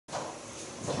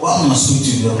What I'm going to speak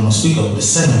to you, I'm going to speak of the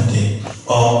seventh day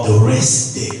or the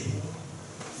rest day.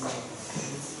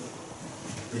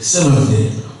 The seventh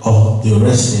day or the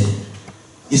rest day.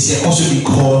 It can also be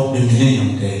called the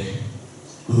millennium day.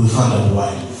 We will find out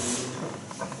why.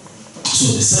 So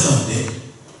the seventh day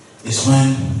is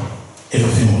when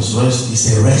everything was rest.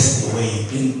 It's a rest day where you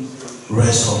can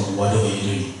rest from whatever you're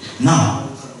doing. Now,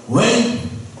 when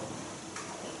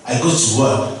I go to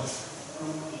work,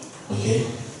 okay,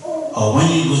 or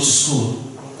when you go to school,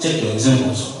 take your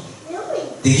examples.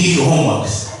 They give you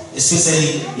homeworks.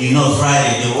 Especially,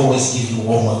 Friday, they always give you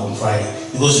homework on Friday.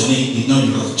 Because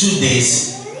you got 2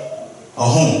 days at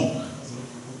home.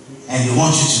 And they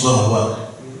want you to go and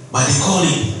work. But they call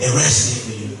it a rest day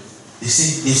for you. They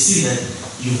see that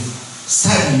you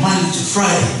start Monday to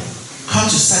Friday, come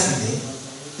to Saturday,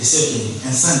 they say, okay,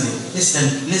 and Sunday,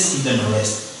 let's give them a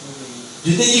rest.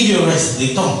 Do they give you a rest?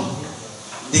 They don't.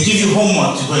 They give you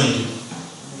homework to go and do.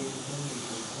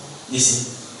 You see,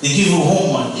 they give you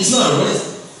homework. It's not a rest.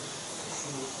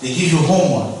 They give you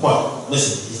homework. What?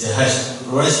 Listen, it's a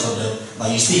rest for them,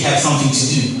 but you still have something to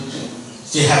do. You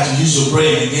still have to use your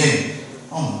brain again.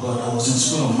 Oh my God, I was in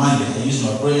school on Monday. I used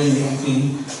my brain,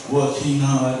 everything, working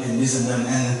hard and this and that.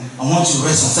 And I want to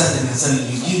rest on Saturday and Sunday.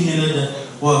 You give me another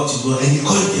work to go, and you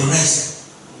call it a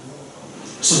rest.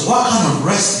 So what kind of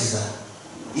rest is that?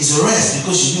 It's a rest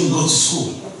because you didn't go to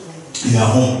school. You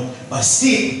are home. But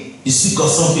still, you still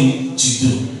got something to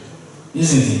do.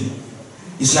 Isn't it?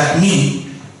 It's like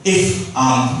me, if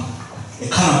I'm a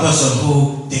kind of person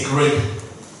who decorate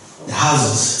the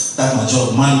houses. That's my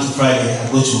job. Monday to Friday, I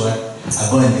go to work.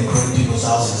 I go and decorate people's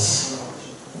houses,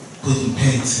 put in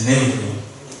paints and everything.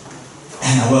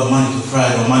 And I work Monday to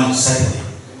Friday or Monday to Saturday.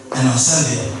 And on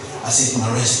Sunday, I say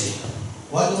my rest day.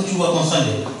 Why don't you work on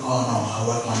Sunday? Oh no, I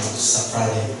work Monday to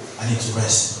Friday. I need to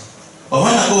rest. But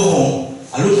when I go home,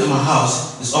 I look at my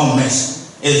house, it's all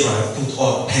mess. Ezra, I put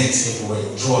all the paints everywhere,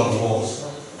 draw on the walls.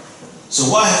 So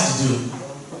what I have to do,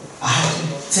 I have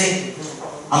to take,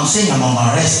 I'm saying I'm on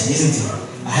my rest, isn't it?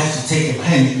 I have to take a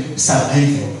pen, start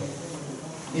painting.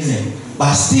 Isn't it?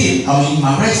 But still, I'm in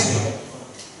my rest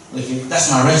day. Okay, that's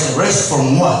my rest. Rest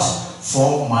from what?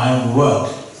 For my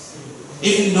work.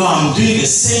 Even though I'm doing the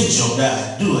same job that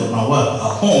I do at my work at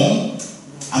home,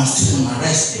 I'm still in my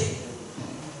rest day.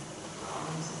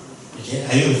 Okay,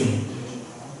 are you with me?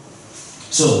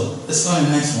 So, let's go to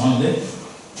the next one there.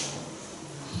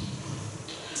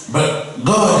 But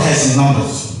God has his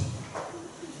numbers.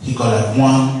 He got like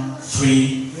 1,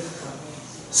 3,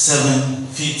 7,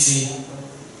 50.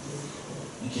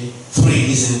 Okay,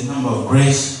 3 is a number of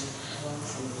grace.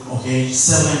 Okay,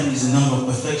 7 is a number of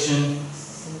perfection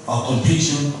or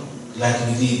completion. Like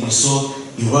we saw,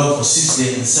 he worked for 6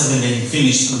 days and 7 days he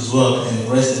finished his work and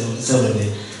the rest of the 7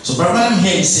 days. So Brother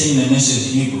here is saying in the message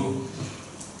of Hebrew,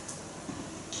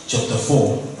 chapter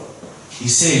 4,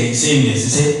 he's saying this, he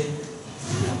said,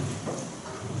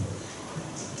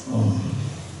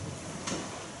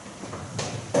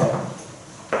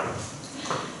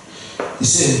 he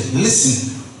said,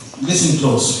 listen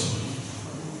close.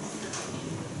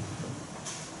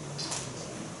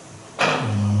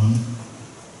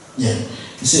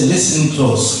 He said, listen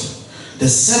close. The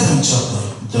 7th chapter,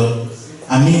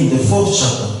 the 4th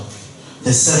chapter,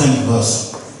 the 7th verse.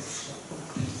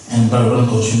 And Bible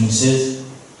Coaching says,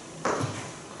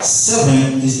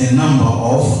 7 is the number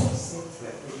of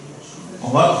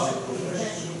what?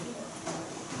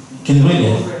 Can you read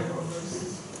it?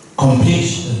 Complete.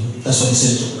 That's what he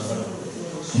said.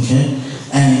 Okay?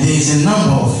 And there is a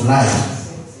number of life.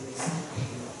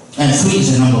 And 3 is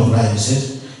the number of life, he says.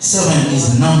 7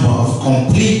 is the number of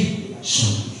completion.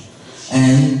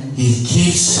 And he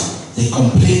gives the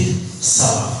complete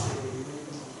Sabbath.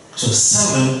 So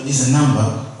 7 is a number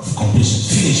of completion.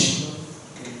 Finish.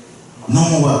 No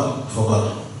more work for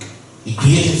God. He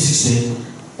created 6 days,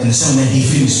 and the 7th day he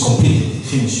finished, completed, he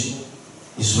finished.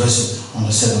 He's rested on the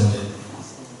 7th day.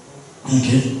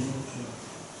 Okay?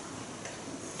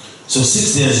 So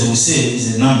 6 days, we say,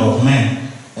 is the number of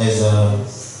men, as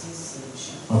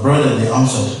my brother, they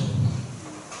answered.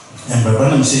 And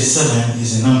Brother says 7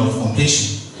 is the number of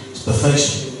completion, it's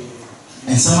perfection.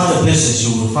 And some other places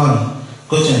you will find,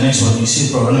 go to the next one, you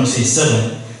see Brother says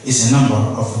 7 is a number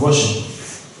of worship.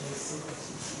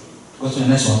 Go to the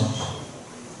next one.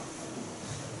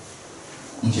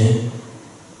 Okay.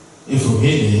 If we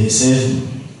read it, it says,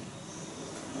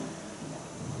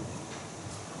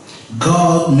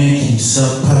 God made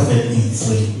himself perfect in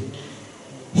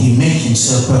 3. He made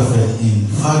himself perfect in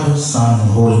Father, Son,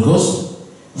 and Holy Ghost.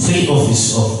 3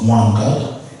 offices of one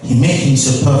God. He made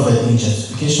himself perfect in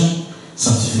justification,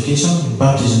 sanctification,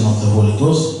 baptism of the Holy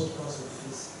Ghost.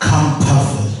 Come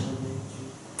perfect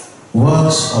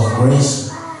works of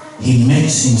grace, he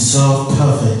makes himself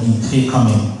perfect in 3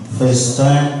 coming. First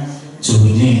time to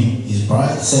redeem his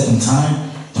bride, second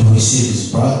time to receive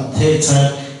his bride, third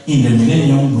time in the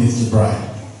millennium with the bride.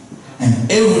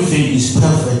 And everything is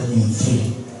perfect in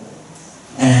 3.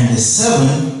 And the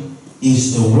 7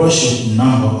 is the worship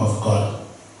number of God.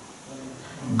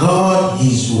 God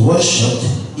is worshipped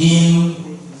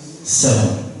in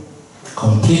 7.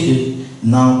 Completed,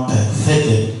 now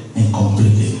perfected and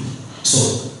completed.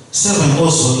 So 7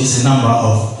 also is a number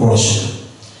of worship.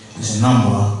 It's a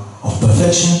number of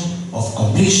perfection, of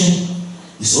completion.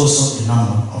 It's also a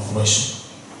number of worship.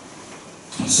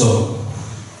 So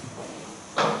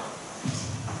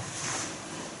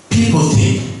people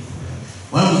think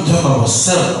when we talk about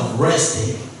Sabbath of rest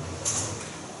day,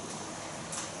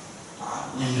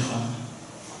 let me find.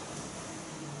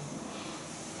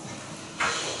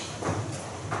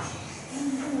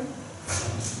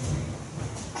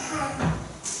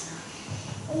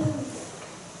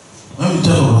 When we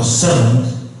talk about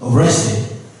Sabbath of rest day,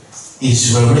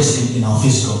 it's we're resting in our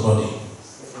physical body.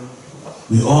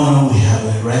 We all know we have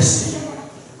a rest day.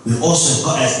 We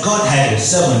also, as God had a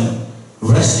 7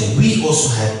 rest day, we also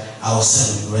had our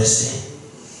 7 rest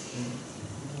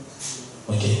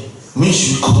day. Okay, which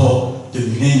we call the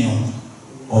millennium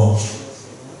or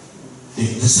the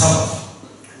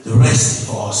Sabbath, the rest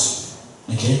day for us.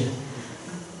 Okay,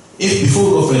 if before we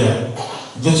go further,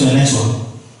 go to the next one.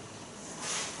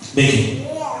 Becky,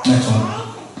 next one.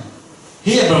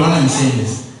 Here, Brahman is saying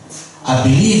this. I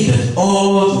believe that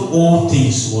all the old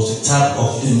things was a type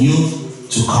of the new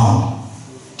to come.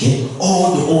 Okay,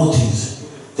 all the old things.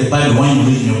 The Bible, when you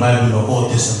read in your Bible, the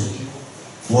Old Testament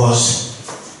was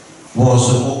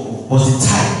the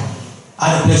type.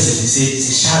 Other places he said it's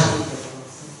a shadow.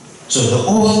 So the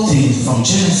old things from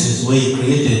Genesis, where he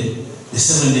created the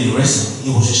 7-day rest,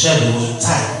 it was a shadow, it was a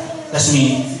type. That's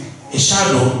mean a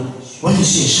shadow. When you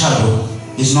see a shadow,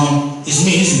 it's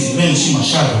me, isn't it? When you see my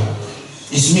shadow,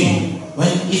 it's me.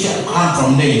 If you come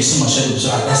from there, you see my shadow, so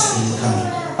that's me coming.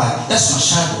 But that's my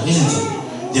shadow, isn't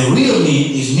it? The real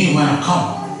me is me when I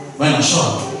come, when I show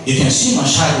up. You can see my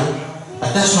shadow,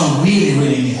 but that's not really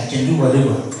me. I can do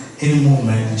whatever, any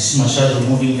movement. You see my shadow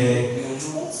moving there.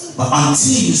 But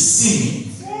until you see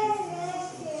me,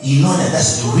 you know that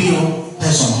that's the real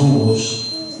person who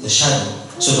was the shadow.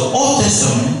 So the Old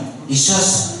Testament is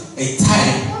just a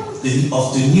type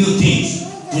of the new things,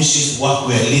 which is what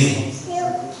we are living.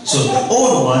 So the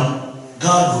old one,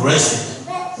 God rested.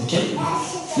 Okay?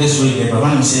 Let's read it.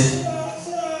 Brahman said,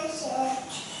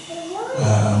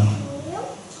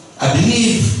 I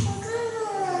believe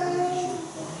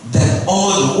that all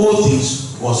the old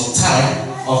things was a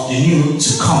type of the new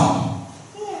to come.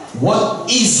 What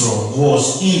Israel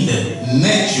was in the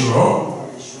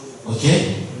natural,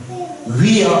 okay,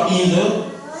 we are in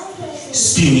the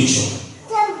spiritual.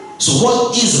 So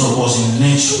what Israel was in the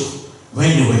natural, when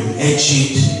they were in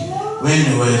Egypt, when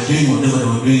they were doing whatever they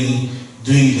were doing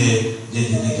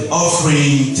the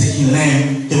offering, taking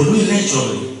lamb, they were doing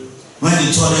naturally. When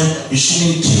they told them you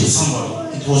shouldn't kill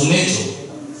somebody, it was natural.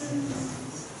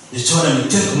 They told them the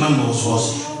 10 commandments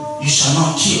was you shall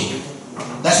not kill.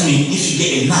 That means if you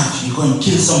get a knife, you go and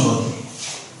kill somebody.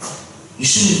 You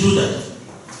shouldn't do that.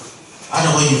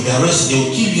 Otherwise you'll be arrested, they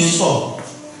will kill you as well.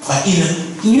 But in the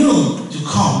new to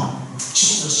come,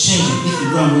 Jesus changed it. If you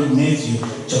go and read Matthew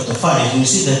chapter 5, you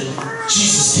see that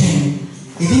Jesus came.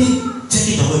 He didn't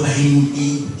take it away, but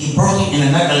he brought it in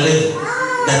another level.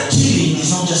 That killing is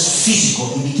not just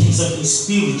physical, it became something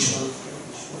spiritual.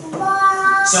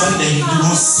 Something that you do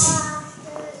not see.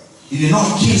 You do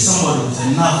not kill somebody with a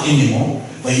knife anymore,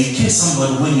 but you kill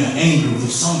somebody when you're angry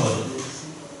with somebody.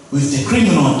 With the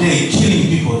criminal there, killing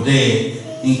people there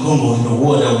in Congo, in the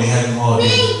war that we have all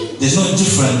day, there's no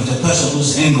difference with a person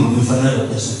who's angry with another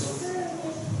person.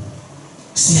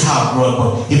 See how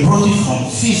he brought it from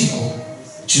physical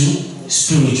to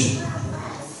spiritual.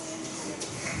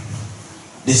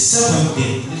 The 7th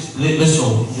day, let's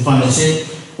go. If I say,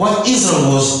 what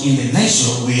Israel was in the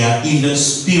natural, we are in the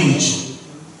spiritual.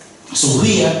 So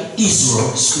we are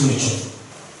Israel spiritual.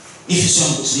 If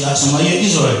you ask somebody, are you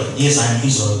Israel? Yes, I am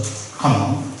Israel. Come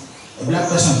on. A black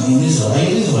person in Israel, are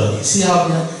you Israel? See how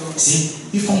they are? See,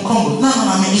 you're from Congo. No,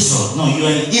 I'm in Israel. No, you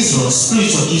are in Israel,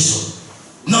 spiritual Israel,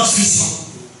 not physical.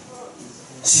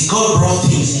 See, God brought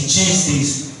things, He changed things.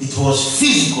 It was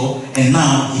physical and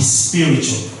now it's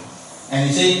spiritual. And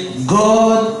He said,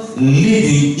 God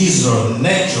leading Israel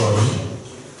naturally.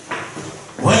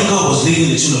 When God was leading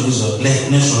the children of Israel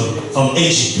naturally from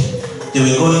Egypt, they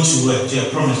were going to a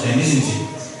promised land, isn't it?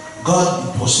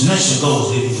 God was natural, God was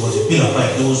leading, it was a pillar of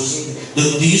fire.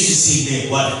 They used to see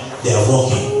there what they are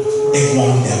walking.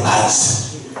 everyone with their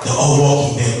bags. They're all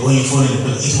walking, they're going, following the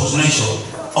pillar. It was natural.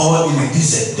 All in the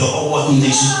desert, they're all walking in the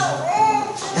desert.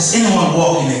 Has anyone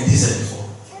walked in a desert before?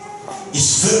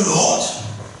 It's very hot.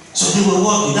 So they were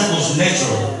walking, that was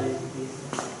natural.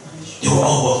 They were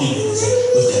all walking in the desert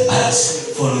with their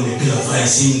bags, following the pillar of fire,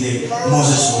 seeing that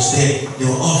Moses was there. They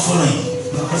were all following.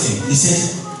 He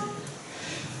says,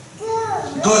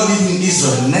 God leading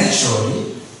Israel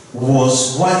naturally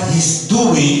was what he's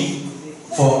doing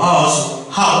for us.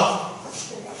 How?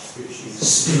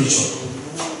 Spiritual.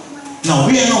 Now,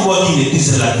 we are not walking in the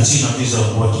desert like the children of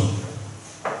Israel were walking.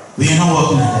 We are not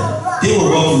walking like that. They were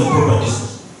walking the proper desert.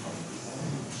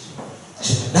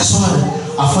 That's why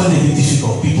I find it a bit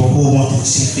difficult, people who want to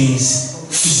see things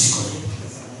physically.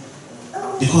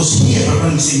 Because here,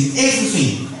 Abraham is saying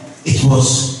everything, it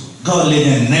was God led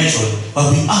and natural,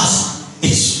 but we ask,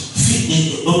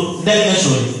 that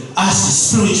naturally, ask is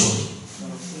spiritual.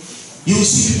 You will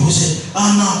see people say,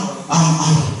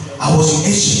 I was in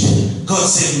Egypt. God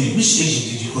saved me. Which Egypt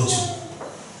did you go to?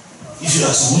 If you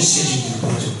ask, which Egypt did you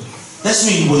go to? That's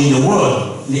mean you were in the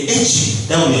world. The Egypt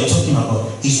that we are talking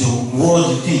about is the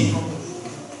worldly thing.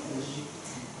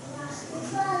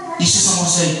 You see someone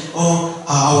say,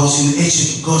 I was in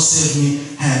Egypt. God saved me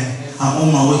and I'm on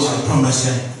my way to the promised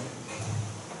land.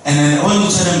 And then when you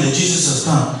tell them that Jesus has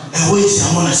come, and wait,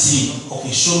 I want to see. Okay,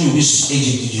 show me which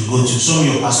Egypt did you go to. Show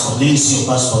me your passport. Let me see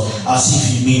your passport. I'll see if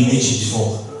you've been in Egypt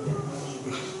before.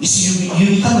 You see,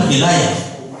 you become like a liar.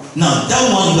 Now,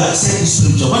 that one you accept is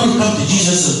spiritual. When you come to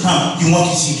Jesus has come, you want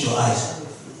to see with your eyes.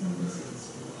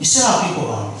 You see how people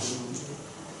are.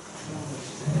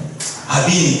 I've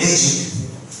been in Egypt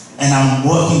and I'm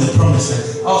walking the promised land.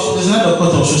 There's another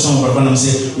quote I'll show some of our brothers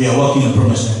say, we are walking the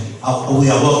promised land. We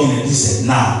are walking in the desert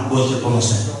now, go to the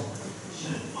promised land.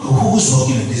 Who's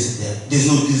walking in the desert there? There's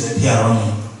no desert here around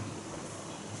you.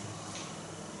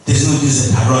 There's no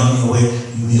desert around you where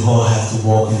we all have to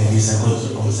walk in the desert and go to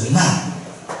the promised land. Now,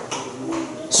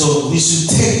 so we should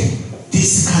take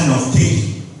this kind of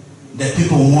thing that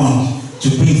people want to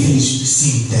bring things to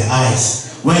see with their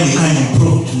eyes when they can't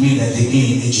prove to me that they've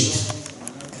been in Egypt.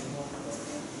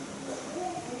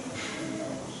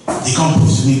 They can't prove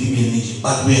to me they've been in Egypt,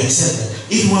 but we accept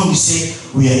that. Even when we say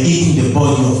we are eating the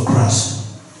body of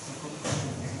Christ,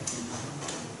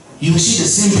 you will see the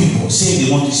same people saying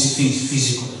they want to see things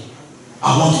physically.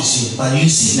 I want to see it, but you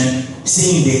see them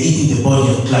saying they're eating the body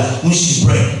of Christ, which is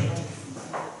bread.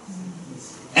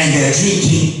 And they're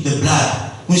drinking the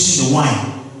blood, which is the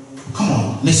wine. Come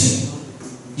on, listen.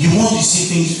 You want to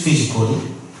see things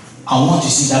physically. I want to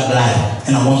see that blood,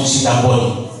 and I want to see that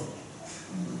body.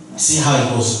 See how it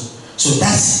goes. So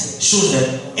that shows that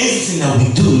everything that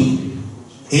we do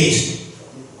is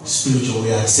spiritual.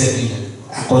 We are accepting it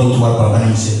according to what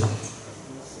Brother said.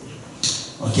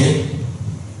 Okay?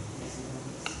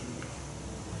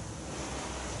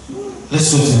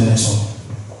 Let's go to the next one.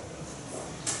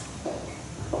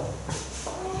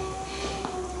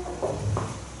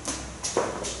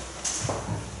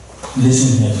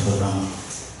 Listen here for now.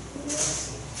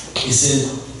 He said,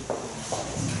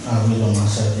 I'll read on my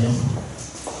side here.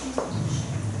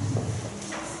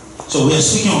 So we are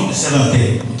speaking of the seventh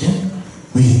day, okay?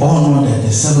 We all know that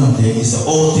the seventh day is the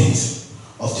old things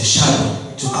of the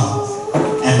shadow to come.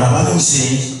 And Rabbi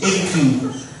says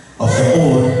everything of the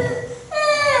old,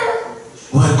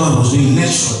 what God was doing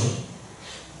naturally.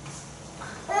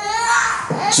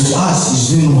 So to us,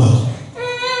 is doing what?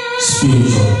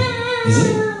 Spiritual. Is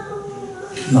it?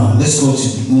 Now, let's go to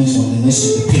the next one. The next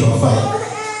is the pillar of fire.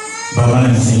 Brother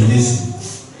is saying this.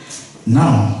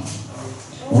 Now,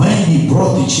 when he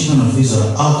brought the children of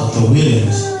Israel out of the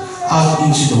wilderness, out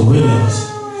into the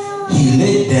wilderness, he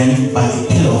led them by a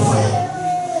pillar of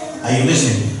fire. Are you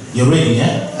listening? You're ready,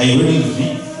 yeah? Are you ready with me?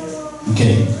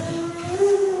 Okay.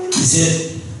 He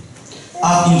said,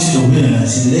 out into the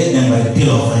wilderness, he led them by the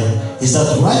pillar of fire. Is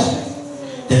that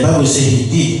right? The Bible says he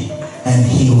did, and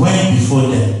he went before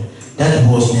them.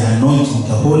 That was the anointing,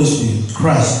 the Holy Spirit,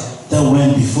 Christ, that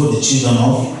went before the children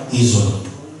of Israel.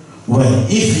 Well,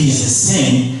 if he is the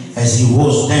same as he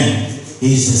was then,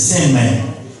 he is the same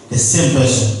man, the same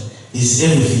person, is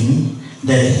everything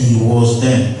that he was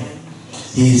then,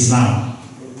 he is now.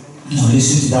 Now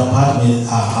listen to that part where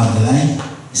on the line.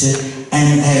 He said,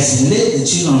 and as he led the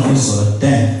children of Israel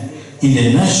then, in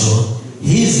the natural,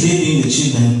 he is leading the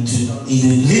children to, he is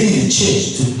leading the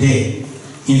church today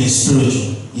in the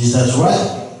spiritual. Is that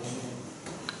right?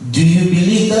 Do you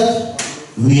believe that?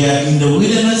 We are in the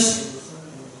wilderness.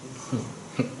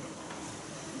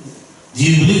 Do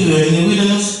you believe we are in the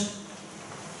wilderness?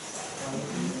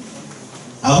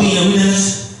 Are we in the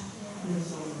wilderness?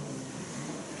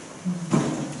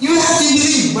 You have to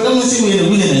believe. Brother say we're in the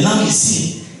wilderness. Now you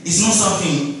see, it's not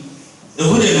something, a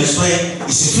wilderness where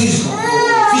it's a physical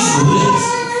wilderness.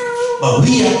 But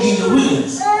we are in the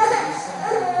wilderness.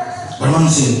 Brother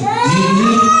say, do you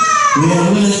believe we are in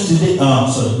the wilderness today?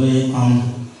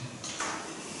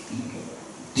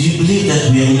 Do you believe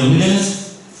that we are in the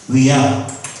wilderness? We are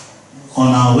on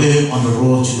our way on the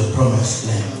road to the promised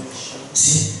land.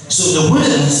 See, so the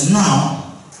wilderness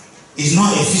now is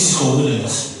not a physical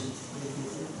wilderness.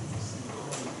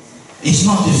 It's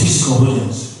not a physical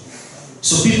wilderness.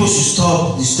 So people should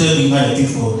stop disturbing other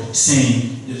people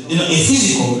saying, a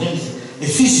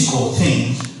physical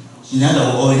thing,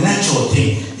 or a natural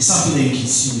thing, is something that you can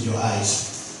see with your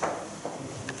eyes.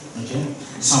 Okay?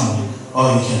 Or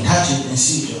you can touch it and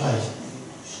see with your eyes.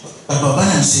 But Baba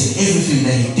said everything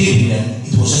that he did with them,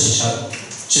 it was just a shadow.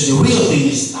 So the real thing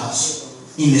is us.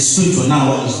 In the spiritual now,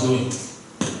 what he's doing.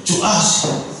 To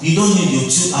us, you don't need your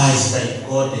 2 eyes that you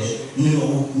got there.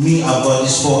 Me, I've got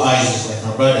these 4 eyes, like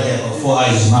my brother had got 4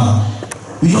 eyes now.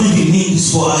 We don't even need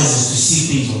these 4 eyes to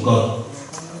see things of God.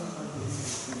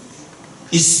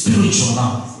 It's spiritual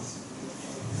now.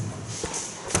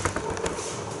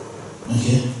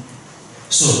 Okay?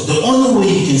 So the only way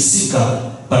you can see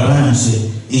God, Baba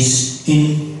said, is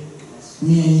in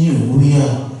me and you. We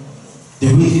are the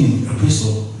reading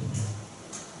epistle.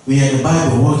 We are the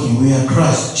Bible working. We are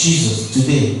Christ, Jesus,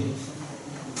 today.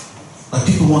 But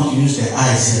people want to use their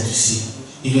eyes here to see.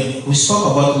 We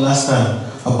spoke about last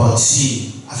time about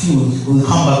seeing. I think we'll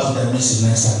come back to that message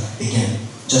next time again,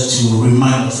 just to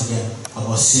remind us again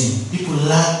about seeing. People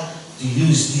like to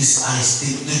use these eyes.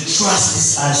 They trust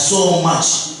these eyes so much.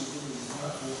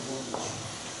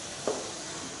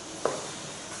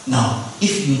 Now,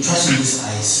 if you trust in these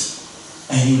eyes,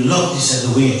 and you love this as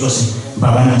the way you're trusting,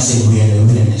 Baba said we are in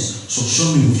the wilderness. So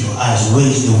show me with your eyes, where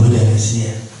is the wilderness?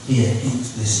 Here, in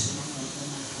this.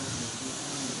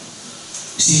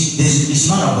 See, it's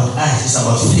not about eyes, it's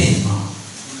about faith now.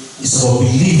 It's about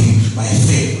believing by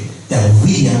faith that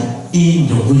we are in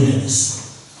the wilderness.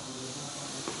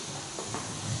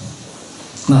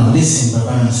 Now listen,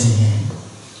 Baba saying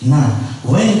here. Now,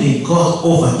 when they got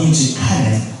over into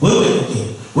Canaan, where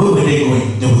were they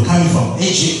going? They were coming from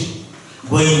Egypt,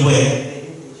 going where?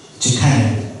 To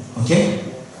Canaan. Okay?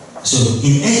 So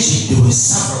in Egypt, they were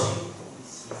suffering.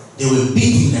 They were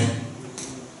beating them,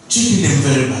 treating them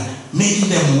very bad, making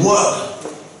them work.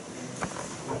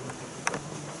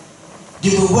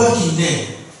 They were working there,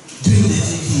 doing the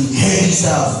heavy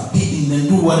stuff, beating them,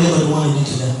 do whatever they want to do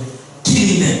to them,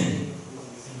 killing them.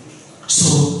 So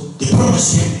the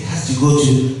promised land, they have to go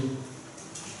to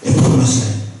a promised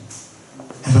land.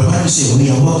 And the Bible says we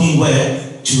are walking where?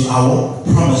 To our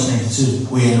promised land too.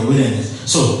 We are in the wilderness.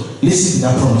 So listen to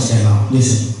that promised land now.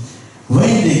 Listen.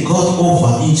 When they got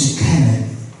over into Canaan,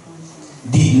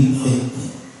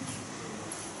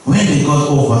 when they got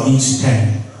over into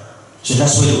Canaan, so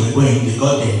that's where they were going, they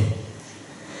got there,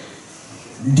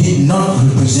 did not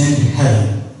represent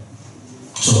heaven.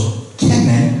 So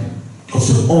Canaan of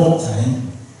the old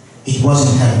time, it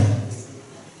wasn't heaven.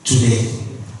 Today,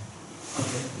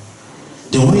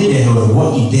 the way they were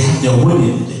walking, they have their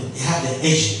wedding, they have the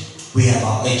Egypt. We have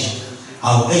our Egypt.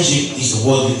 Our Egypt is the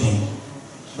worldly thing.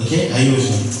 Okay, are you with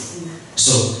me?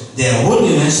 So their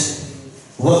wilderness,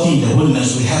 walking in the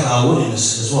wilderness, we have our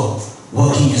wilderness as well.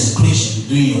 Walking as a Christian,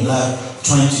 doing your life,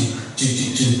 trying to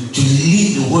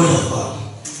live the word of God.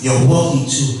 You're walking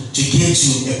to get to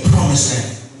a promised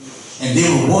land. And they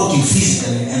were walking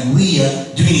physically, and we are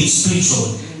doing it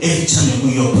spiritually. Every time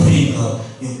when you're praying,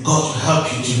 God will help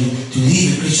you to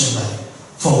live a Christian life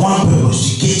for one purpose,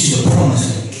 to get to the promised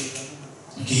land.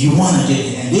 Okay, you want to get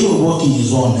there. And they were walking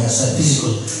as well on their side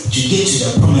physically to get to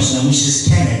the promised land, which is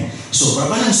Canaan. So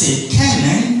Rabbanim said,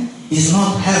 Canaan is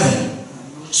not heaven.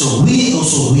 So we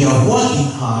are working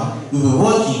hard. We were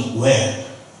working where?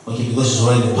 Okay, because it's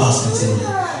already the past tense.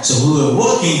 So we were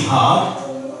working hard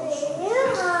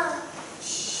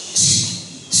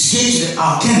to get to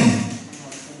our Canaan.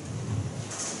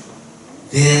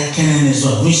 There, Canaan is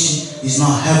what? Which is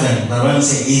not heaven. Rabbanim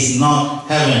said it's not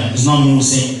heaven. It's not me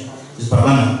saying it's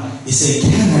Rabbanim. It said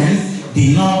Canaan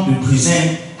did not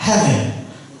represent heaven.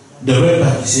 The red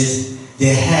part says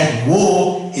they had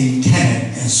war in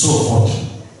Canaan and so forth.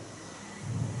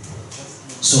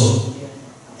 So,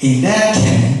 in that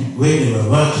Canaan where they were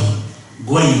working,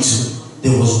 going to,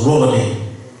 there was war there.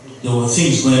 There were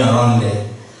things going around there.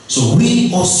 So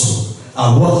we also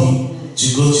are working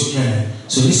to go to Canaan.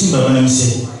 So listen, Baba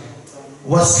said,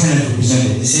 what's Canaan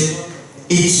represented? He said,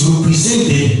 it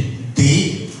represented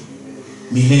the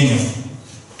millennium.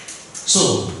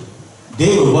 So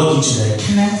they were working to their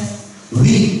Canaan,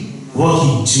 we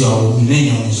working to our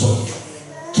millennium as well.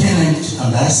 Canaan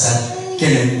on that side,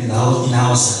 Canaan in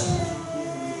our side.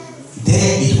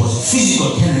 There it was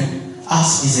physical Canaan,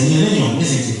 us is a millennium,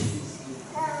 isn't it?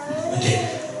 Okay.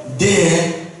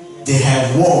 There they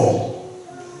have war.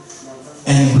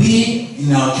 And we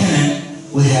in our Canaan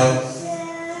we have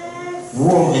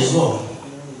war as well.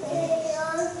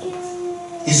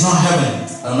 It's not heaven.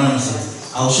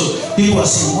 I'll show. People are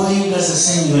saying, why you guys are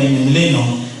saying you're in the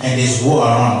millennium and there's war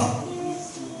around?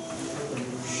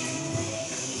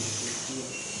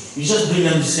 You just bring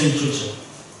them the same scripture.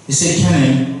 They say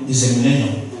Canaan is a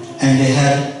millennium and they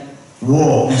had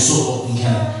war and so forth in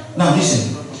Canaan. Now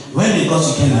listen, when they got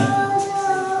to Canaan,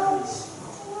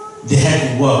 they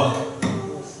had to work.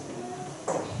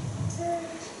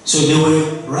 So they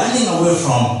were running away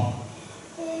from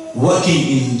working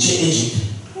in Egypt.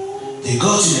 They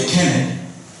got to the Canaan,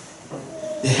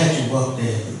 they had to work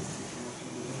there.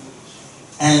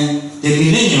 And the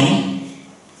millennium,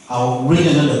 I'll read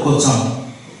another quote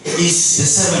on, is the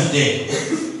seventh day.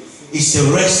 It's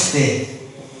the rest day.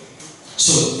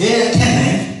 So there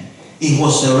Canaan, it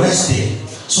was the rest day.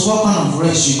 So what kind of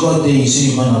rest you got there? You say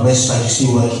you're going to rest, but you're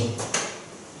still working.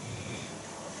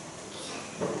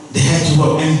 They had to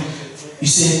work. And you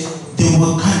say they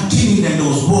were continuing them, there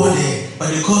was war there. But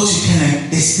they got to Canaan,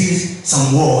 there's still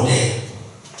some war there.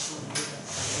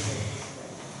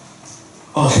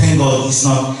 Oh, thank God it's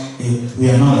not, we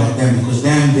are not like them, because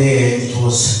them there it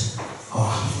was,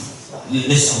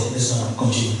 let's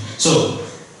continue. So,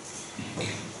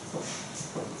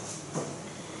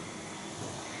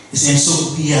 he said,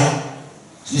 so we are,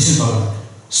 listen to me,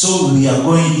 so we are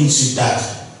going into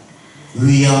that.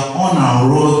 We are on our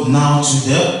road now to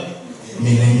the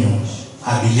millennium.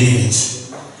 I believe it.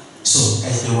 So,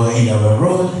 as they were in our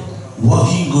road,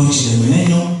 walking, going to the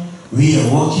millennium, we are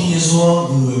walking as well,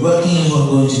 we were working as well,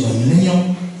 going to the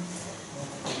millennium.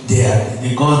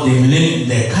 They got the millennium,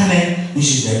 the Canaan, which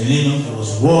is the millennium. There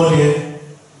was war there.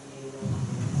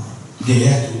 They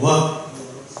had to work.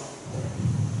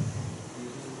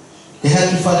 They had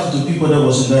to fight with the people that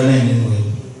was in their land anyway.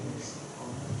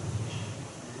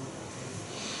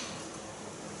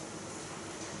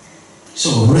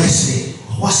 So rest day.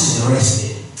 What is the rest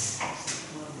day?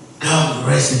 God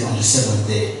rested on the seventh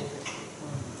day.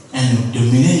 And the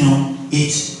millennium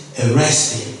is a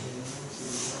rest day.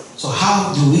 So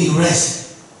how do we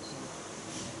rest?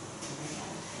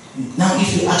 Now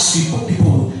if you ask people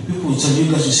will tell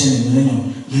you guys, you say the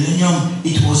millennium,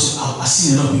 it was, I've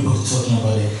seen a lot of people talking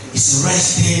about it. It's a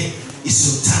rest day,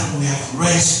 it's a time we have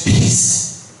rest, peace.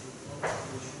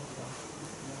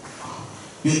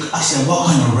 You ask them, what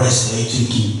kind of rest are you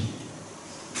taking?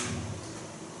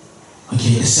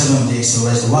 Okay, the seventh day is a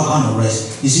rest. What kind of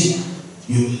rest? You see,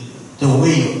 the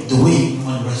way you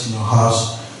want to rest in your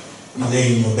house, you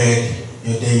lay in your bed,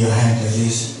 you lay your hand like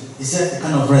this. Is that the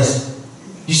kind of rest?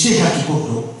 You still have to cook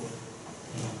though.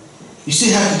 You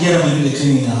still have to get up and do the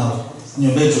cleaning in the house, in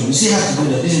your bedroom. You still have to do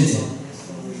that, isn't it?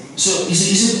 So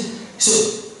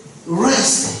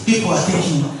rest. People are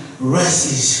thinking rest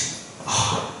is,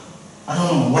 I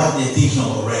don't know what they're thinking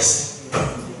about rest.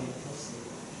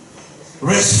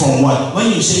 Rest from what?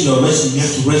 When you say you're resting, you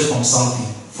have to rest from something.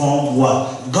 From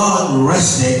what? God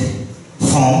rested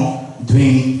from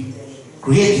doing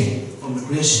creating, from the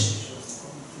creation.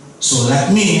 So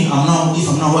like me, if I'm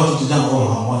not working today,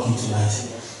 I'm working tonight.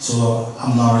 So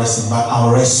I'm not resting, but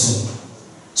I'll rest soon.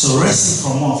 So resting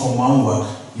from what? From my own work.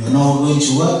 You're not going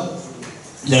to work,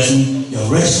 that means you're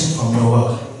resting from your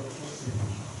work.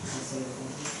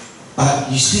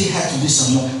 But you still have to do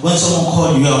some work. When someone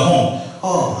calls you at home,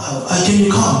 can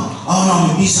you come? Oh no,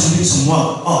 I'm doing some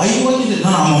work. Oh, are you working? No,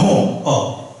 I'm at home.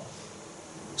 Oh.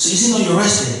 So you see, no, you're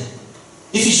resting.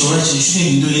 If it's your rest, you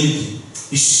shouldn't even do anything.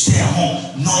 You should stay at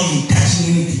home, not even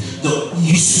touching anything.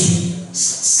 You should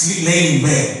sleep, lay in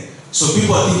bed. So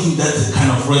people are thinking that's the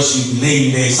kind of rest you'll be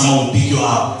laying there, someone will pick you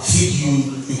up, feed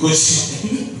you, because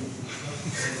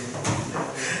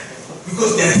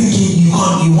they're thinking you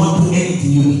won't do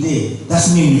anything, you'll be there.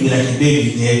 That's mean you'll be like a baby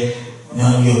there.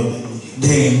 You're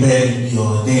there in bed,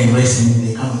 you're there and resting,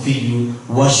 they come and feed you,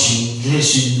 wash you,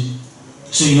 dress you.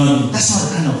 So that's not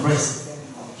the kind of rest.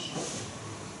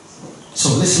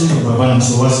 So listen to Baba and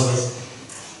say, what's rest?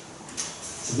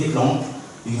 It's a bit long,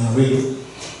 you're going to read it.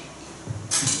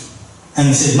 And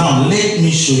he said, now let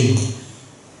me show you.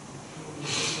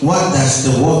 What does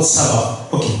the word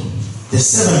Sabbath? Okay, the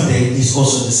seventh day is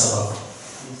also the Sabbath.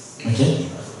 Okay?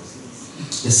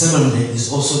 The seventh day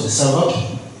is also the Sabbath.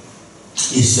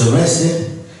 It's the rest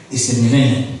day, it's the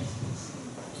millennium.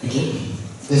 Okay?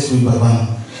 Let's read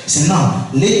Baba. So now,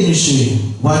 let me show you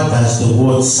what does the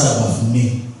word Sabbath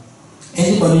mean.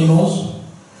 Anybody knows?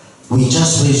 We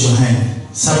just raise your hand.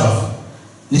 Sabbath.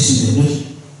 Listen to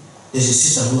me. There's a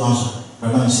sister who answered.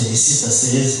 Rabbi said, a sister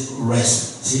says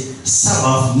rest. See,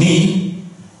 Sabbath means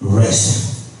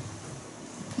rest.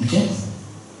 Okay?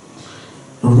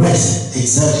 Rest,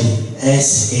 exactly.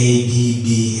 S-A-B-B-A-T-H.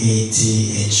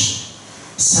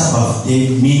 Sabbath day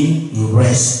means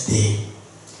rest day.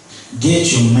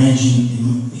 Get your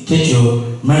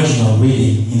marginal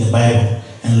reading in the Bible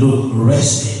and look,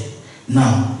 rest day.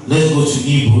 Now, let's go to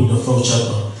Hebrew, the 4th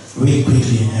chapter. Read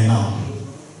quickly and now.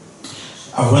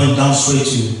 I went down straight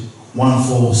to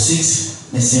 146.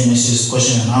 The same message,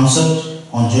 question and answer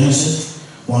on Genesis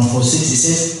 146. It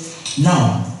says,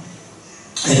 now,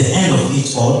 at the end of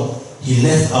it all, he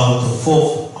left out the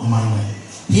 4th commandment.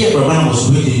 Here, Brabban was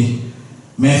reading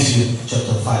Matthew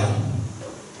chapter 5,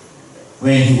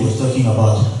 when he was talking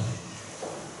about,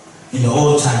 in the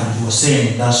old time, he was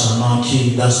saying, thou shalt not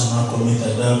kill, thou shalt not commit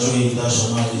adultery, thou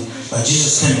shalt not do. But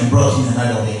Jesus came and brought in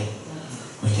another way.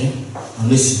 Okay? Now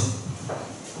listen.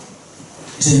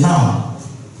 He said, now,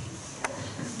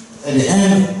 at the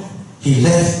end, he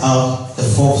left out the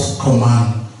 4th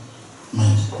commandment.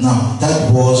 Now,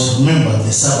 that was, remember,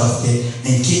 the Sabbath day,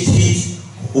 and keep it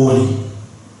holy.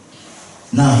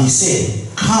 Now, he said,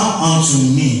 come unto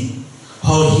me,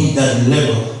 all ye that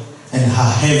labor and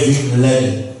are heavy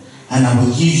laden, and I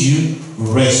will give you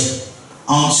rest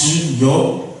unto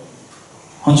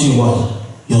what?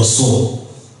 Your soul.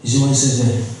 You see what he says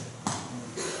there?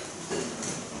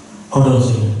 Hold on a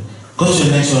second. Go to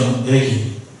the next one,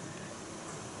 Ricky.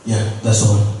 Yeah, that's the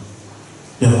one.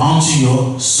 Unto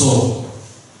your soul.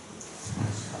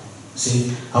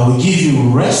 See, I will give you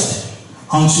rest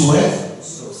unto where?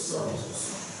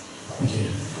 Okay.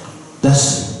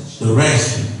 That's the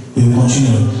rest. We will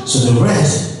continue. So the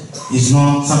rest is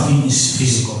not something is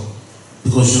physical.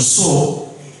 Because your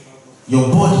soul, your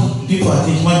body, when people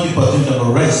think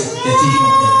about rest, they think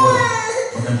of their body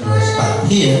for them to rest. But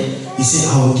here, he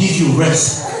said, I will give you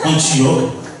rest unto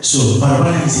your soul. But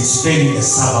when he's explaining the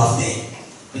Sabbath day.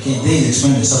 Okay, they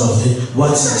explain the Sabbath day.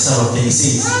 What is the Sabbath day? He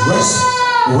says rest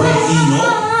where in your.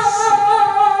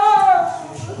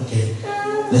 Okay,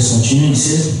 let's continue. He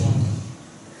says,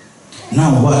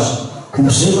 now watch.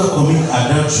 Whosoever commit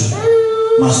adultery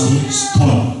must be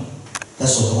stoned.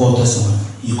 That's what the Old Testament.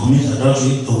 You commit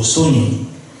adultery, they will stone you.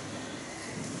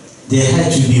 They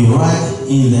had to be right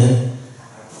in the.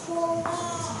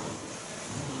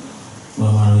 What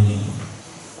am I reading?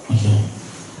 Okay.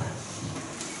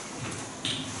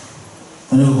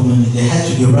 They had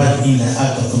to be right in the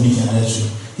act of committing adultery.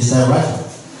 Is that right?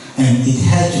 And it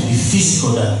had to be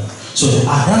physical then. So the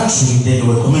adultery that they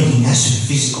were committing has to be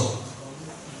physical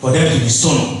for them to be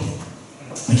stoned.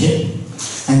 Okay?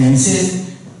 And then it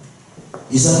says,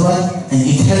 is that right? And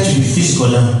it had to be physical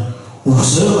then.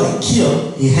 Whosoever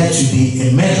killed, it had to be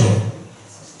a murderer.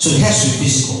 So it has to be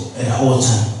physical at the whole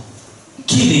time.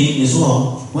 Killing as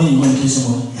well, when you want to kill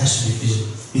someone, it has to be physical.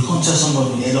 You can't tell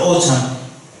somebody at the whole time,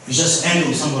 you just angry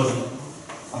with somebody.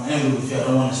 I'm angry with you, I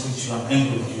don't want to speak to you, I'm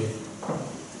angry with you.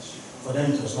 For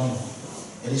them it was normal.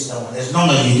 At least that one. As long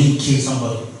as you didn't kill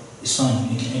somebody, it's fine,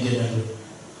 you can get angry.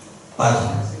 But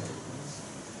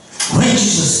when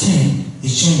Jesus came, he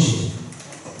changed it.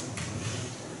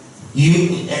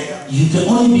 You can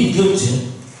only be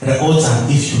guilty at the old time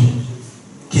if you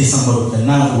kill somebody with a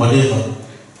knife or whatever,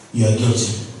 you are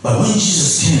guilty. But when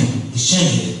Jesus came, he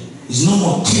changed it. It's no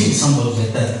more killing somebody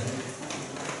like that.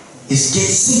 It's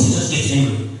simple, just get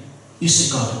angry. You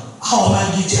say, God, how am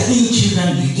I guilty? I didn't kill them,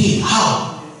 you did.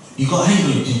 How? You got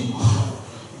angry with him.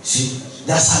 See,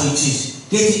 that's how it is.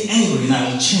 Getting angry now,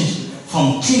 you change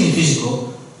from killing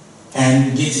physical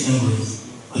and getting angry.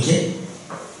 Okay?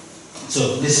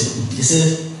 So listen, he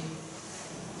said,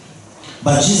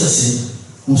 but Jesus said,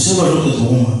 whosoever look at the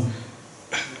woman,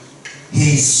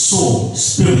 his soul,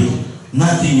 spirit,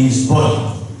 nothing in his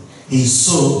body, his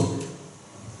soul.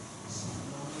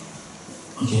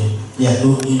 Okay, yeah,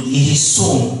 his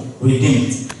soul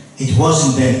redeemed. It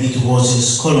wasn't them, it was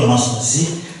his schoolmaster.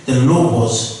 See, the law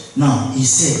was, now he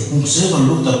said, whosoever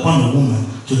looked upon a woman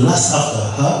to lust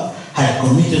after her had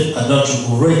committed adultery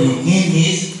already in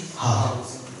his heart.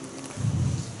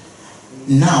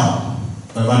 Now,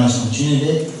 Barbanas continue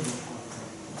there.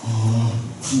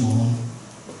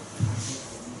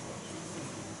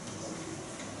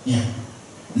 Yeah.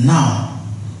 Now,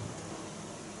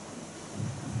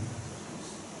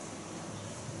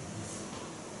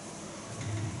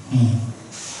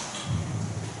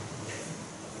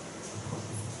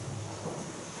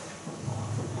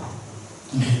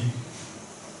 okay.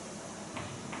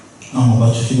 I'm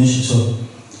about to finish it. So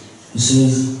it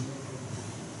says,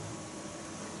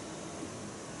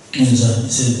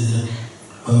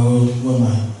 where am I?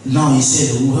 Now he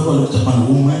said, whoever looked upon a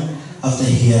woman after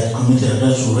he had committed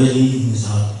adultery already in his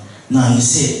heart. Now he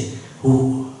said,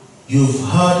 who you've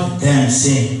heard them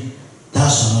saying, thou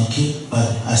shalt not kill,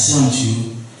 but I say unto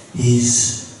you,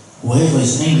 whoever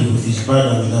is angry with his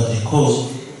brother without a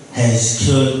cause has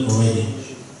killed already.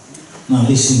 Now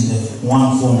listen to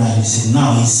 1:49. He said,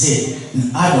 now he said,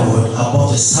 in other words,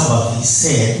 about the Sabbath, he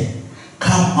said,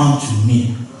 come unto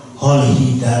me, all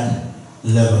ye that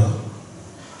labor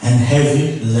and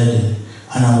heavy laden,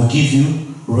 and I will give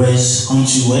you rest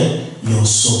unto where? Your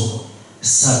soul.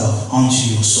 Sabbath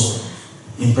unto your soul.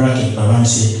 In bracket, Baran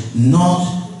said, not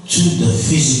to the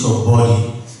physical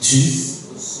body, to.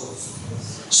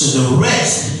 So the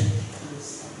rest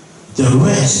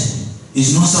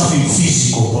is not something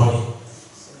physical body.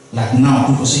 Like now,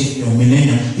 people say, if you're a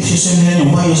millennium, if you're a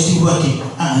millennium, why are you still working?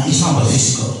 It's not about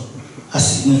physical.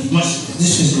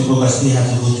 This physical body, I still have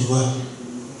to go to work.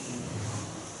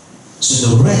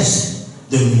 So the rest,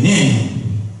 the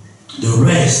millennium, the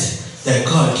rest that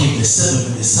God gave the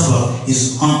Sabbath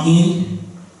is in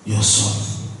your soul.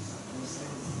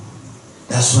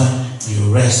 That's why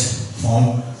you rest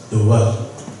from the world.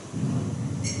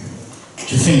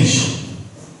 To finish,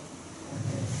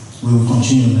 we will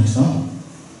continue next time.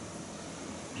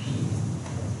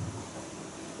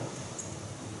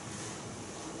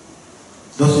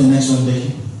 Go to the next one,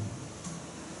 Becky.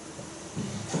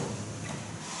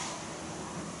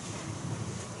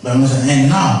 And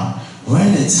now,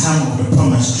 when the time of the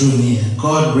promise drew near,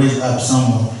 God raised up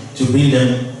someone to bring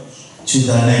them to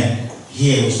the land.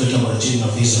 Here, we're talking about the children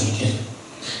of Israel. Okay?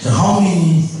 So, how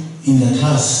many in the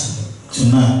class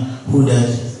tonight who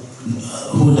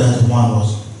that one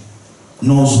was?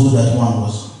 Knows who that one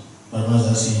was? But I was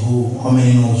asking, how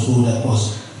many knows who that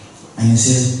was? And he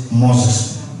says, Moses.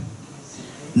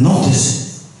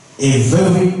 Notice a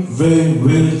very, very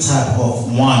real type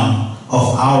of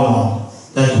our one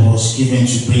that was given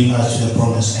to bring us to the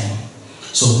promised land.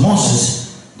 So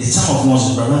Moses, the time of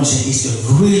Moses, but let me say, is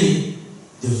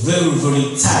the very,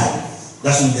 very type.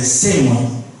 That's not the same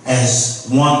one as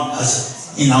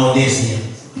in our days here.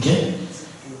 Okay?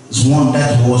 It's one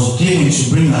that was given to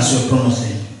bring us to the promised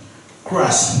land.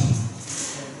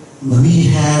 Christ. We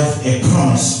have a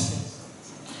promise.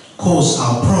 Because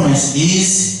our promise is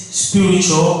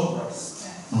spiritual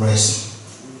rest.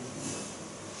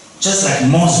 Just like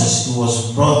Moses,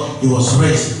 he was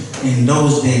raised in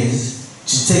those days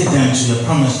to take them to the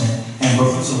promised land.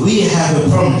 And so we have a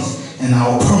promise, and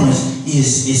our promise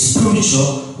is a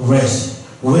spiritual rest.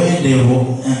 Where they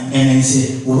were, and he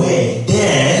said, where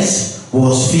theirs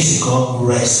was physical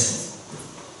rest.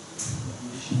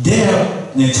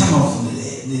 There, in the time of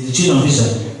the children of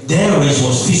Israel, their rest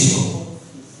was physical.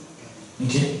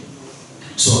 Okay?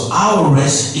 So our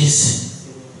rest is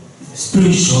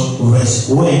spiritual rest.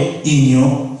 Where? In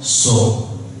your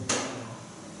soul.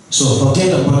 So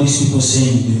forget about these people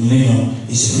saying the millennium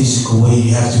is a physical way.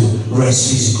 You have to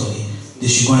rest physically. They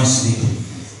should go and sleep.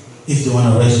 If they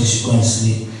want to rest, they should go and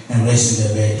sleep and rest in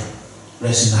their bed.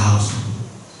 Rest in the house.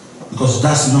 Because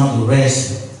that's not the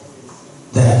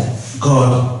rest that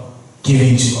God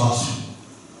giving to us.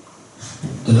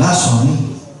 The last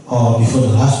one, or before the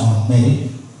last one, maybe.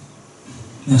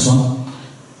 Next one.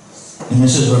 The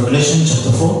message of Revelation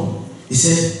chapter 4. It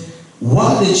says,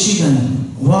 while the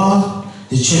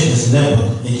church has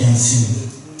labored against sin.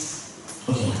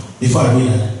 Okay, before I read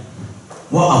that,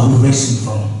 what are we resting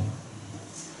from?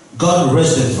 God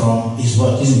rested from his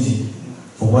work, isn't it?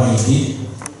 For what he did.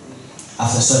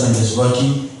 After 7 days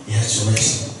working, he has to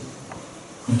rest.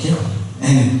 Okay?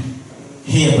 And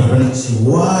here, Brother say,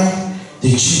 why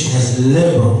the church has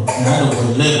labored, in other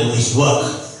words, labor is work,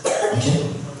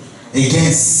 okay,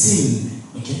 against sin,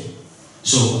 okay.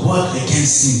 So work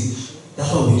against sin.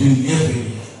 That's what we're doing every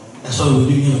day. That's what we're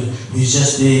doing every day. We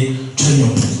just train your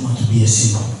people not to be a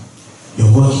sinner.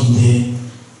 You're working there.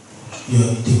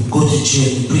 They go to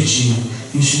church, they preach you.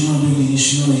 You should not do it. You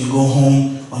should not. You go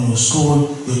home on your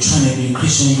school. You're trying to be a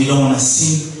Christian. You don't want to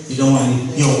sin. You don't want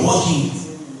to. You're working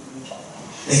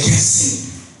against sin.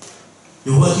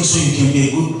 You're working so you can be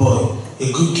a good boy,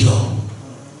 a good girl.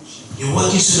 You're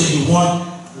working so that you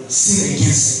won't sin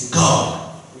against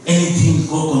God. Anything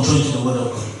go contrary to the word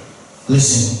of God.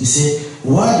 Listen, he said,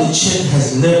 while the church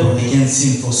has labored against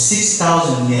sin for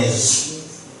 6,000 years,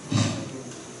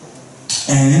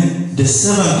 and the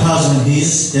 7,000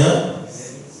 is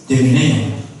the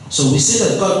millennium. So we say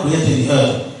that God created the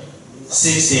earth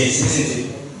 6 days, isn't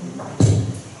it?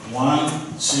 1,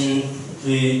 2,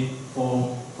 3,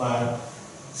 4, 5,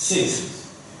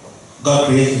 6. God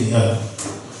created the earth.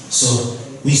 So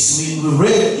we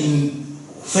read in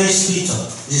First Peter,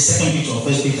 this is second Peter or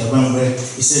First Peter, when we read, it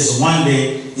says one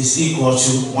day is equal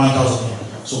to 1,000 years.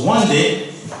 So one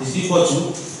day is equal to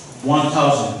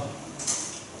 1,000.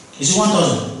 Is it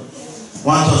 1,000?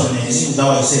 1,000 years. Is that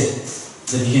what I said at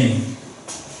the beginning?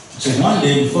 So one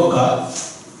day before God,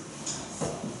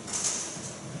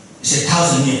 it's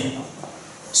 1,000 years.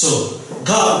 So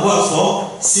God worked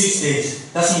for 6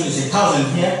 days. That means it's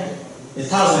 1,000 here,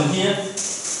 1,000 here,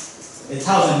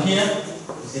 1,000 here,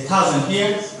 1,000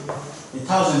 here,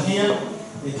 1,000 here,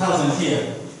 1,000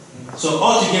 here. So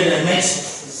altogether it makes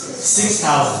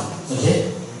 6,000.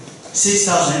 Okay?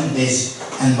 6,000 days.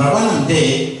 And by one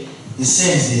day, it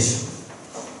says this.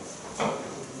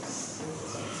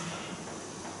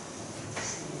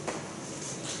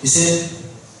 He said,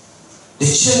 the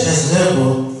church has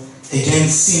labored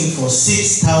against sin for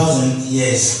 6,000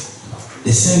 years.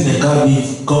 The sin that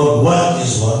God worked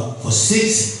his work for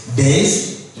 6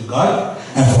 days to God,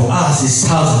 and for us is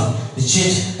 1,000. The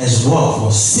church has worked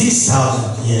for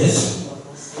 6,000 years,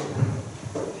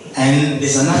 and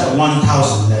there's another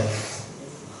 1,000 left.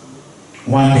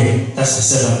 One day, that's the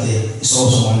 7th day. It's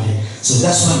also one day. So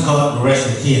that's when God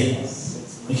rested here.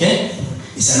 Okay?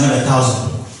 It's another 1,000.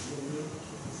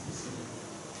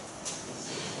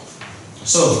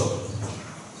 So,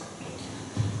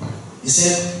 he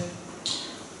said,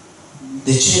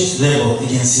 the church labored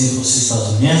against sin for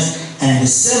 6,000 years, and the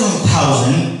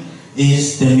 7,000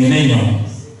 is the millennium.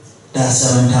 That's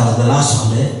 7,000. The last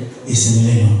one there is the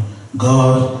millennium.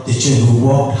 God, the church, who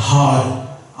worked hard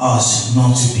us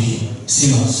not to be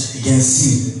sinners against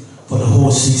sin for the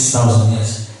whole 6,000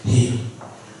 years here.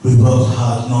 We worked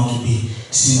hard not to be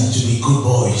sinners, to be good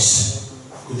boys,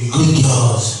 to be good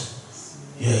girls.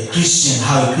 You're a Christian,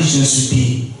 how a Christian should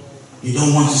be. You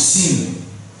don't want to sin.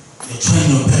 You're trying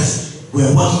your best.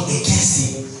 We're working against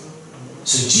him.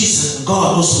 So Jesus,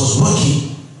 God also was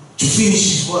working to finish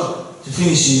his work, to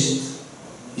finish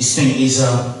his thing, his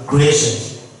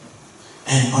creation.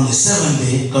 And on the 7th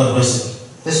day, God rested.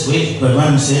 Let's wait. But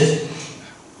Bible says,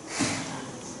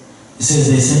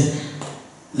 they said,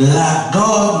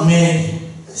 God made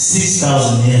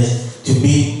 6,000 years to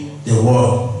be the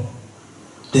world.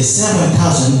 The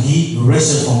 7,000 he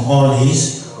rested from all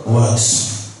his works.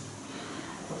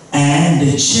 And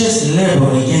the church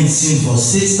labored against sin for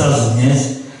 6,000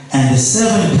 years, and the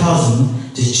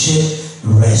 7,000 the church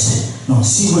rested. Now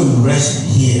see where we rested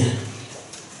here.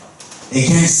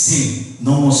 Against sin,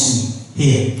 no more sin.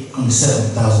 Here on the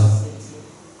 7,000.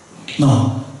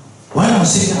 Now, when I'm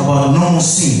saying about no more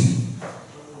sin,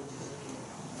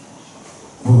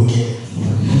 we will get it.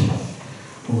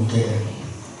 We will get it.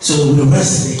 So we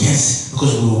rested against,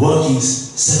 because we were working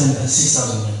 6,000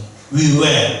 years. We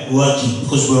were working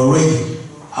because we were already.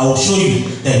 I will show you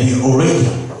that we are already,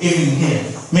 even here,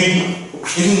 maybe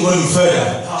even going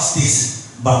further past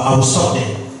this, but I will stop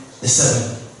there. The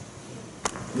 7th.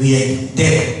 We are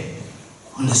there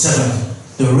on the 7th.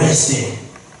 The rest there.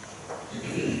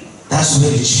 That's where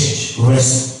the church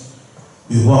rests.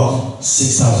 We walk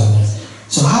 6,000 years.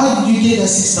 So how did you get that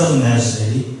 6,000 years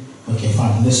already? Okay,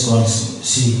 fine. Let's go and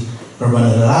see the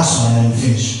last one and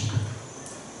finish.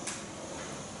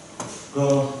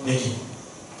 Go, thank you.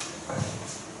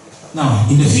 Now,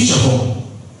 in the future form,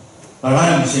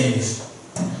 I'm saying this.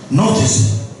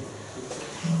 Notice,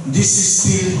 this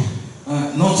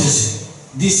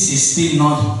is still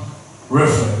not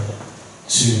referred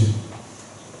to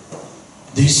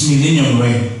this millennium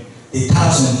reign. The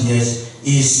 1,000 years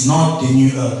is not the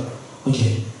new earth.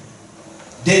 Okay.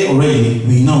 There already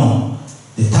we know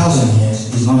the 1,000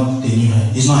 years is not the new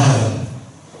earth. It's not heaven.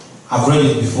 I've read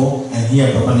it before, and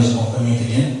here Papa is confirming it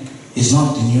again. It's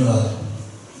not the new earth.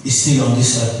 It's still on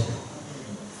this earth.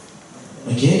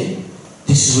 Okay?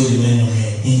 This is where the millennium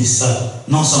reign, in this earth,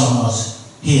 not someone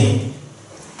else. Here.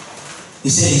 He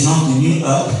said it's not the new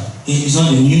earth. It's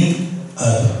not the new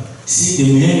earth. See,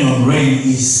 the millennium reign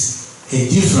is a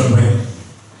different reign.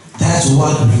 That's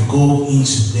what we go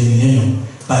into the millennium.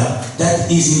 But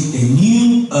that isn't the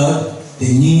new earth,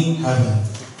 the new heaven.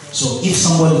 So if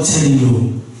somebody telling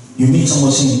you, you meet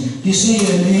somebody saying, you say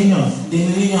you're a millennium, the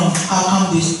millennium, how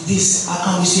come this, how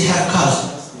come we still have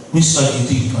cars? Which side do you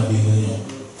think it can be a millennium?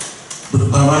 But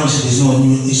Bible said there's no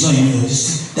new, it's not a new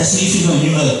earth. That's if it's not a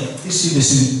new earth, it's still the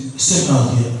same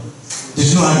out here.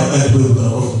 There's no other earth where we're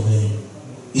going to go for the millennium.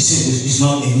 He said it's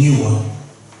not a new one.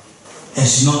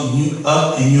 It's not a new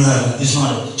earth, a new heaven. It's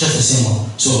not just the same one.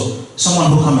 So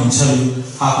someone who come and tell you,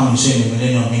 how come you say in the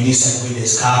millennium, in this side where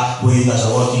there's car, where you guys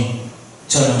are working,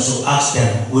 tell them, so ask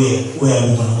them, where are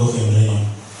we going to go for the millennium?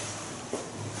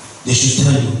 They should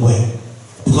tell you where.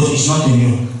 Because it's not the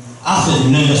new. After the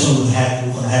millennium, that's what we're going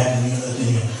to have the new earth, the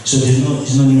new. So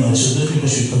it's no new earth. So those people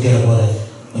should forget about it.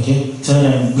 Okay? Tell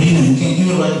them, bring them, you can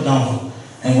even write it down.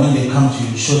 And when they come to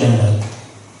you, show them that.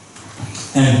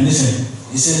 And listen,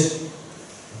 he said,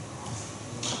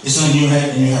 it's not new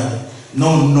earth and new heaven.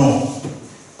 No.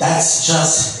 That's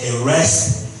just a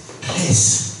rest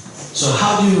place. So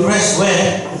how do you rest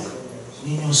where?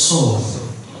 In your soul.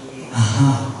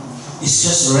 It's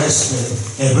just a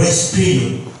rest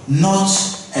period. Not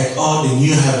at all the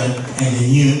new heaven and the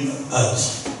new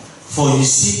earth. For you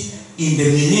see, in the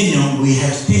millennium, we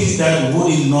have things that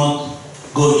would not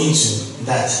go into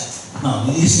that. Now,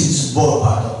 listen to both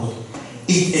part of it.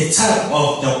 It's a type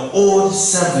of the old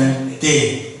 7th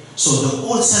day. So the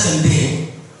old 7th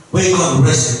day, where God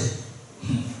rested.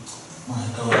 My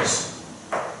God.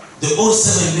 The old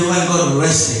 7th day when God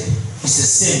rested is the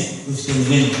same with the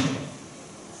millennium.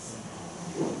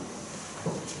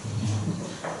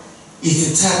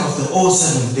 It's a type of the old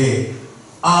 7th day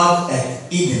out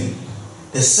at Eden.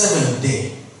 The 7th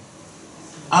day.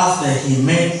 After he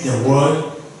made the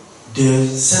world, the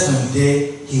 7th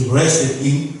day he rested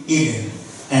in Eden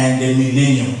and the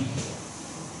millennium.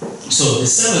 So the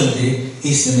 7th day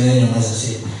is the millennium, as I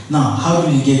said. Now, how do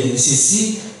we get it?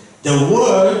 See, the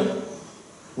world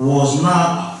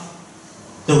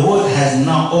has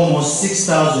now almost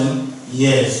 6,000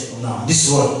 years now. This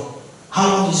world. How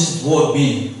long has this world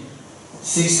been?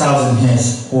 6,000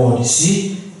 years old. You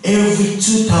see, every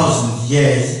 2,000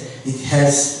 years it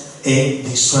has a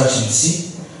destruction.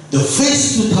 See, the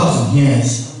first 2,000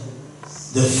 years,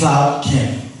 the flood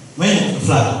came. When was the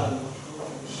flood?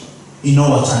 In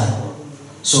Noah time.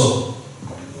 So,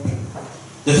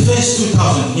 the first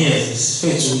 2,000 years is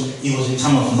faithful. It was the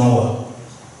time of Noah.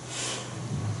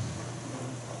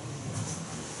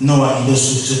 Noah in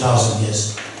those 2,000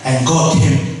 years. And God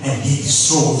came and he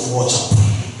destroyed with water.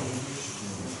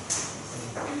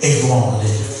 Everyone was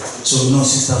dead. So we know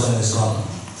 6,000 is gone.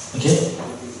 Okay?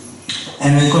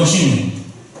 And then continue.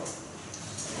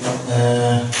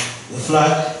 The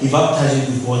flood, he baptized it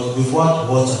with water. With what?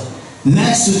 Water.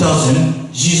 Next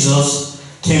 2,000, Jesus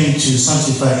came to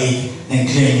sanctify it and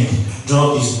claim it.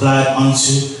 Drop his blood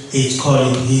onto it, call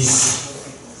it his.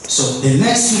 So the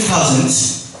next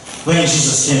 2,000, when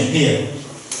Jesus came here,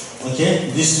 okay,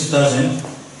 this 2,000,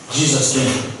 Jesus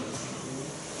came.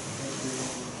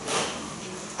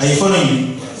 Are you following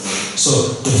me? So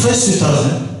the first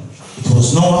 2,000, it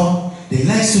was Noah. The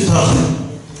next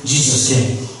 2,000, Jesus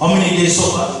came. How many days so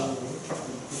far?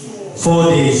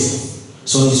 4 days.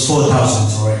 So it's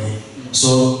 4,000 already.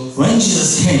 So when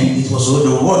Jesus came, it was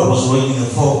the world was already in the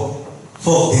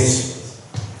 4 days.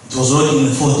 It was already in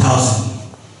the 4,000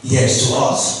 years to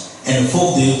us, and the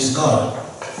 4th day to God.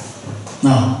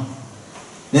 Now,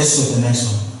 let's go to the next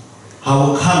one. I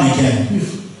will come again.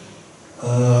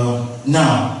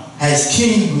 Now, as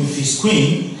king with his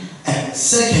queen, and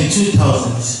second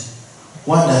 2,000,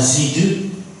 what does he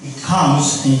do? He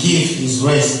comes and gives his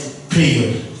rest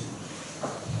period.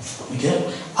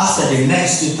 Okay? After the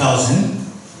next 2,000,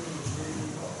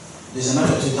 there's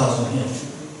another 2,000 here.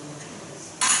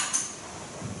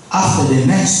 After the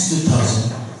next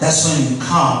 2,000, that's when he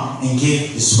come and give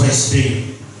his rest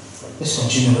period. Let's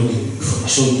continue reading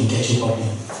so we can get you up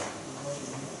there.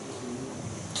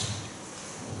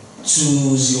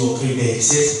 203 days. It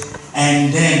says,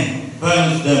 and then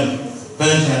burn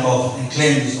them off and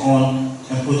claim his own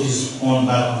and put his own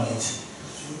back on it.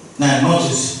 Now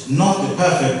notice, not the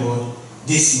perfect word,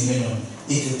 this millennium.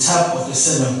 It's the type of the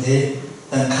 7th day.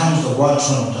 Then comes the white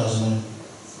throne of judgment.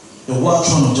 The white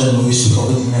throne of judgment, we speak of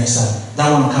it next time.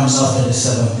 That one comes after the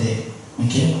 7th day.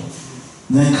 Okay?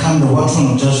 Then comes the white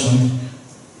throne of judgment.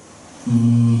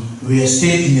 We are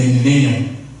still in the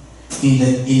millennium. In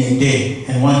a day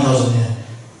and 1,000 years.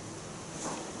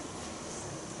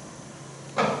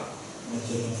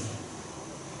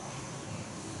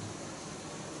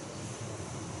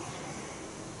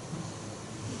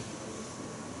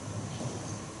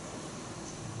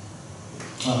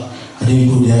 I didn't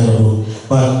put the other road.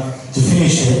 But to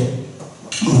finish it,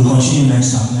 we'll continue next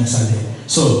Sunday.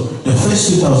 So the first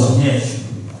 2,000 years,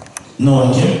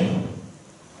 Noah came.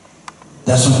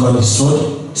 That's when God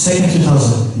destroyed. Second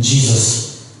 2,000,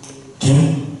 Jesus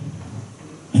came.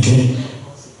 Okay?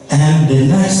 And the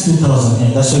next 2,000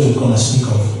 years, that's what we're going to speak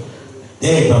of.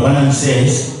 There, Babanan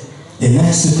says, the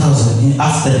next 2,000,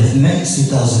 after the next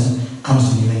 2,000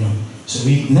 comes the millennium. So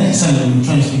next Sunday we're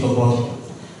trying to speak about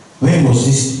when was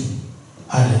this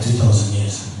other 2,000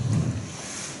 years.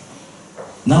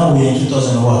 Now we're in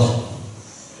 2000 what?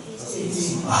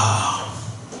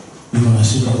 We're going to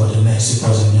speak about the next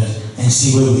 2,000 years and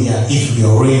see where we are if we're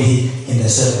already in the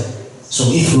 7th. So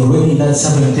if we're already in that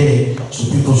 7th day, so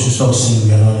people should stop saying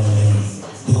we are not in the millennium.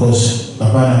 because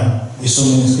Babana, with so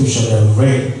many scriptures that we've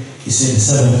read, he said the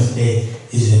seventh day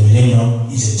is the millennium,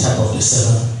 is a type of the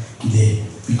seventh day.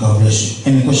 May God bless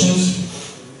you. Any questions?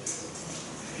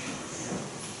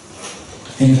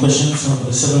 Any questions about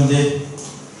the seventh day?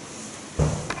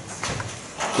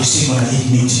 You're still gonna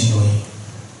eat meat anyway.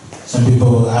 Some people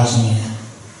will ask me,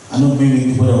 I know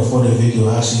maybe people that will follow the video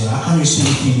ask you, how come you still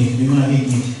eating meat? You're gonna eat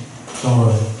meat. Don't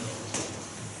worry.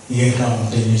 You ain't come on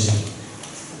the music.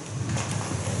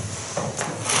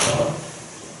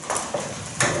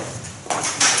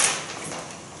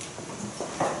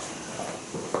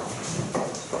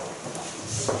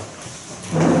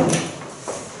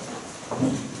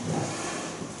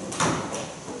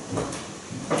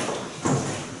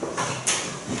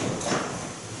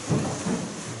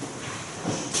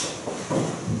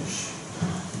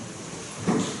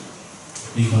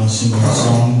 We're gonna sing a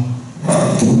song.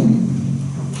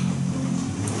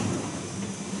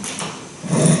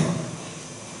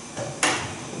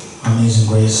 Amazing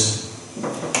Grace.